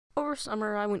over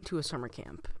summer, I went to a summer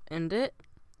camp, and it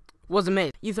was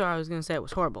amazing. You thought I was going to say it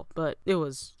was horrible, but it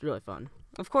was really fun.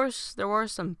 Of course, there were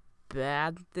some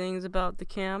bad things about the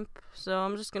camp, so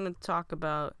I'm just going to talk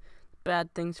about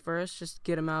bad things first, just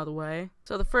get them out of the way.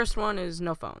 So the first one is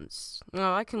no phones.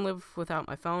 No, I can live without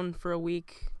my phone for a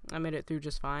week. I made it through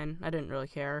just fine. I didn't really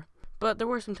care. But there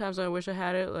were some times I wish I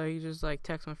had it, like just like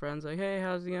text my friends like, hey,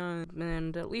 how's it going?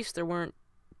 And at least there weren't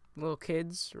little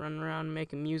kids running around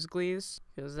making musicallys,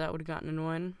 because that would have gotten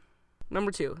annoying. Number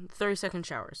 2, 30-second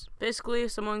showers. Basically,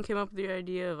 someone came up with the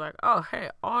idea of like, oh, hey,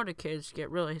 all the kids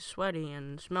get really sweaty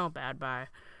and smell bad by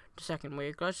the second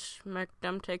week. Let's make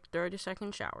them take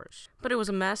 30-second showers. But it was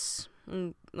a mess.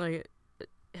 And, like,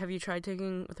 have you tried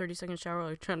taking a 30-second shower?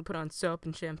 Like, trying to put on soap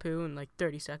and shampoo in, like,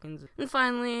 30 seconds. And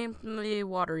finally, the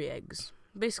watery eggs.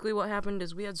 Basically, what happened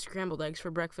is we had scrambled eggs for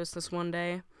breakfast this one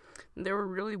day. They were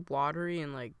really watery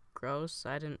and, like, gross.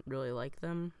 I didn't really like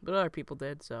them, but other people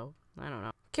did, so I don't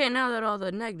know. Okay, now that all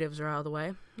the negatives are out of the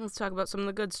way, let's talk about some of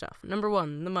the good stuff. Number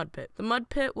 1, the mud pit. The mud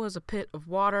pit was a pit of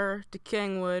water,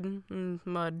 decaying wood, and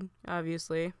mud,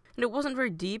 obviously. And it wasn't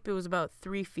very deep, it was about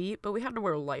 3 feet, but we had to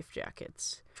wear life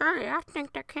jackets. Sorry, I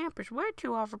think that camp is way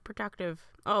too overprotective.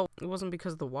 Oh, it wasn't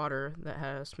because of the water that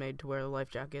had us made to wear the life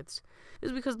jackets. It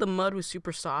was because the mud was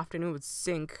super soft and it would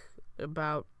sink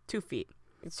about 2 feet.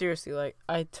 Seriously, like,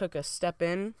 I took a step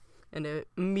in, and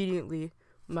immediately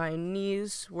my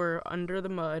knees were under the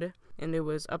mud, and it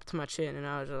was up to my chin, and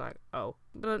I was just like, oh.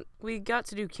 But we got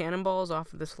to do cannonballs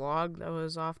off of this log that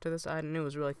was off to the side, and it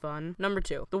was really fun. Number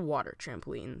 2, the water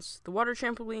trampolines. The water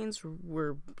trampolines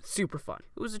were super fun.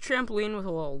 It was a trampoline with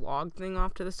a little log thing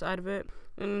off to the side of it,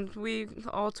 and we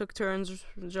all took turns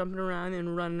jumping around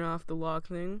and running off the log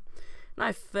thing. And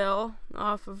I fell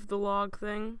off of the log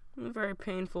thing in a very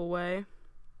painful way.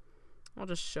 I'll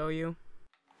just show you.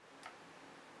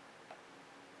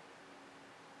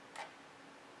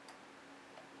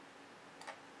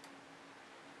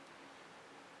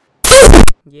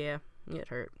 Yeah, it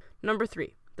hurt. Number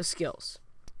 3, the skills.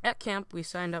 At camp, we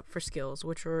signed up for skills,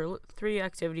 which were 3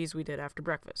 activities we did after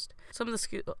breakfast. Some of the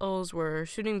skills were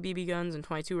shooting BB guns and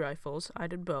 .22 rifles. I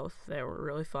did both. They were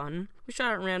really fun. We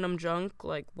shot at random junk,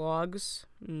 like logs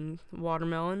and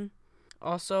watermelon.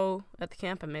 Also, at the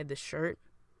camp, I made this shirt.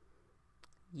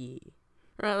 Yeah.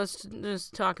 Alright, let's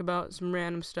just talk about some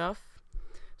random stuff.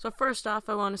 So first off,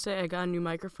 I want to say I got a new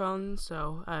microphone,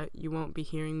 so you won't be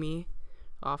hearing me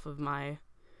off of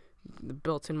the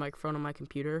built-in microphone on my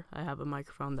computer. I have a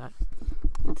microphone that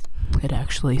it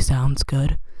actually sounds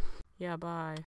good. Yeah, bye.